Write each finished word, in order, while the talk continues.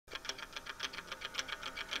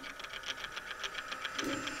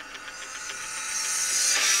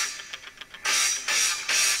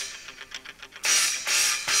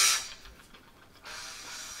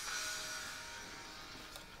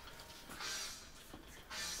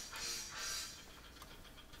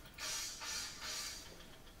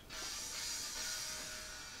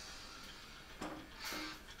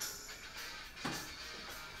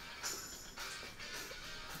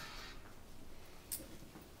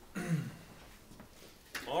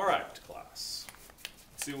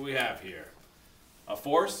see what we have here. A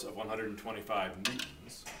force of 125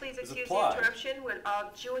 newtons Please is excuse applied. the interruption. Would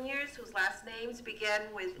all juniors whose last names begin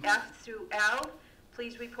with F through L,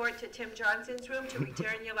 please report to Tim Johnson's room to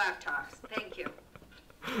return your laptops. Thank you.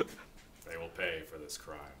 They will pay for this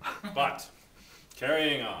crime. But,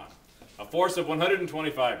 carrying on, a force of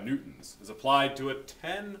 125 newtons is applied to a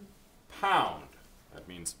 10-pound, that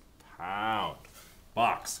means pound,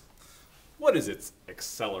 box. What is its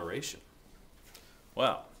acceleration?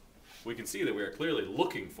 Well, we can see that we are clearly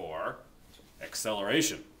looking for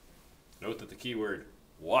acceleration. Note that the keyword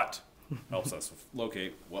what helps us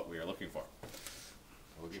locate what we are looking for.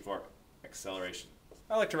 We're looking for acceleration.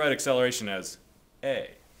 I like to write acceleration as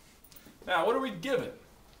A. Now, what are we given?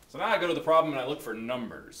 So now I go to the problem and I look for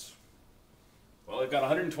numbers. Well, I've got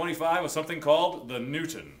 125 with something called the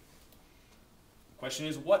Newton. The question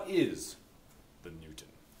is, what is the Newton?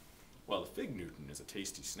 Well, the fig Newton is a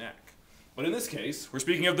tasty snack. But in this case, we're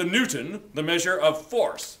speaking of the Newton, the measure of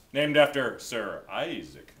force, named after Sir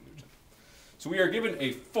Isaac Newton. So we are given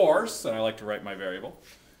a force, and I like to write my variable,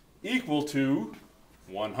 equal to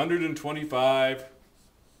 125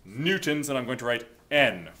 newtons, and I'm going to write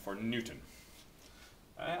N for Newton.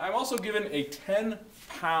 I'm also given a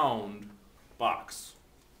 10-pound box.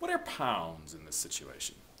 What are pounds in this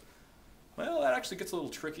situation? Well, that actually gets a little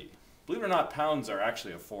tricky. Believe it or not, pounds are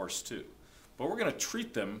actually a force too. But we're going to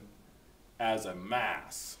treat them as a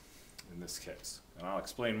mass in this case. And I'll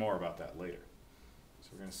explain more about that later. So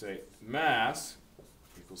we're going to say mass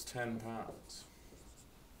equals 10 pounds.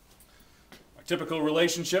 A typical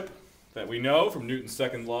relationship that we know from Newton's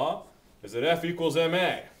second law is that F equals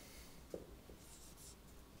ma.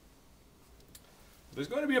 There's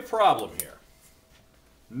going to be a problem here.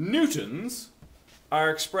 Newtons are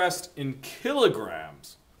expressed in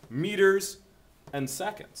kilograms, meters, and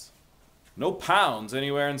seconds. No pounds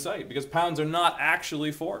anywhere in sight, because pounds are not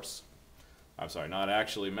actually force. I'm sorry, not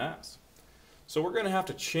actually mass. So we're going to have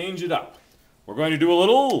to change it up. We're going to do a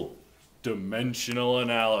little dimensional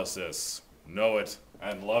analysis. Know it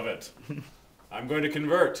and love it. I'm going to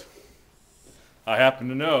convert. I happen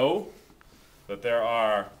to know that there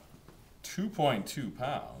are 2.2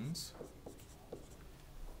 pounds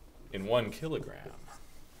in 1 kilogram.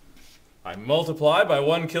 I multiply by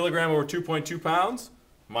 1 kilogram over 2.2 pounds.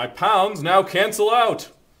 My pounds now cancel out.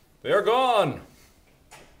 They are gone.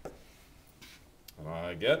 And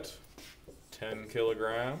I get 10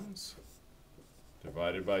 kilograms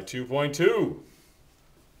divided by 2.2.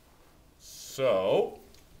 So,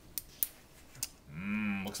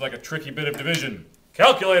 looks like a tricky bit of division.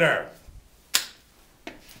 Calculator!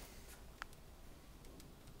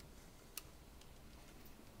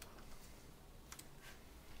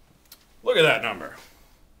 Look at that number.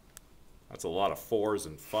 That's a lot of 4s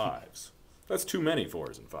and 5s. That's too many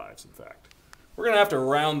 4s and 5s, in fact. We're going to have to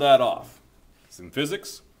round that off. Because in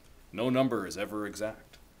physics, no number is ever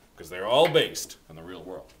exact, because they're all based on the real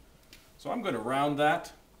world. So I'm going to round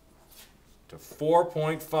that to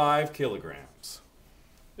 4.5 kilograms.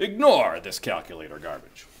 Ignore this calculator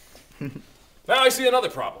garbage. Now I see another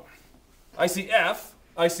problem. I see F,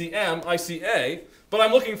 I see M, I see A, but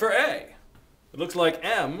I'm looking for A. It looks like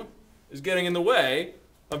M is getting in the way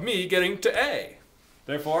of me getting to A.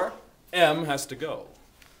 Therefore, M has to go.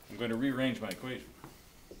 I'm going to rearrange my equation.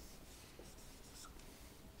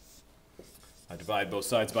 I divide both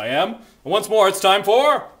sides by M, and once more it's time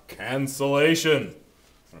for cancellation.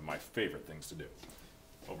 One of my favorite things to do.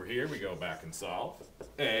 Over here we go back and solve.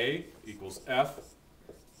 A equals F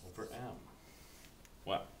over M.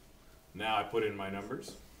 Well, now I put in my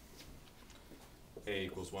numbers. A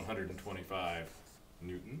equals 125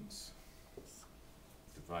 newtons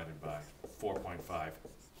divided by 4.5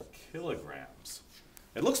 kilograms.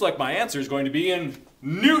 It looks like my answer is going to be in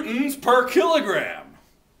newtons per kilogram.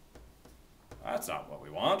 That's not what we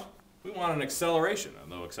want. We want an acceleration. And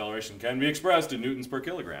though acceleration can be expressed in newtons per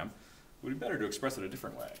kilogram, it would be better to express it a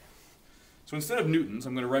different way. So instead of newtons,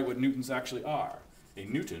 I'm going to write what newtons actually are. A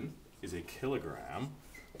newton is a kilogram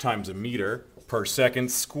times a meter per second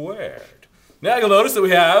squared. Now you'll notice that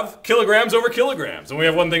we have kilograms over kilograms, and we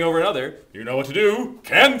have one thing over another. You know what to do.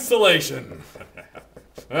 Cancellation.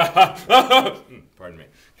 Pardon me.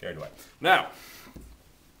 Carried away. Now,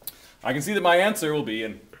 I can see that my answer will be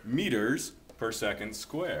in meters per second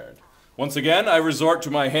squared. Once again, I resort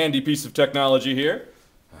to my handy piece of technology here.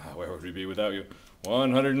 Where would we be without you?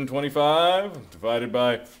 125 divided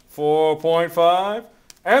by 4.5.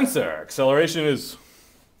 Answer. Acceleration is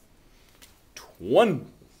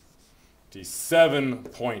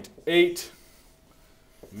 27.8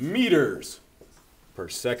 meters per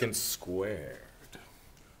second squared,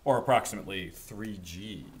 or approximately 3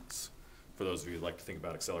 Gs. for those of you who like to think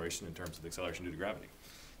about acceleration in terms of acceleration due to gravity.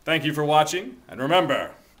 Thank you for watching, and remember,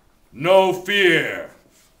 no fear!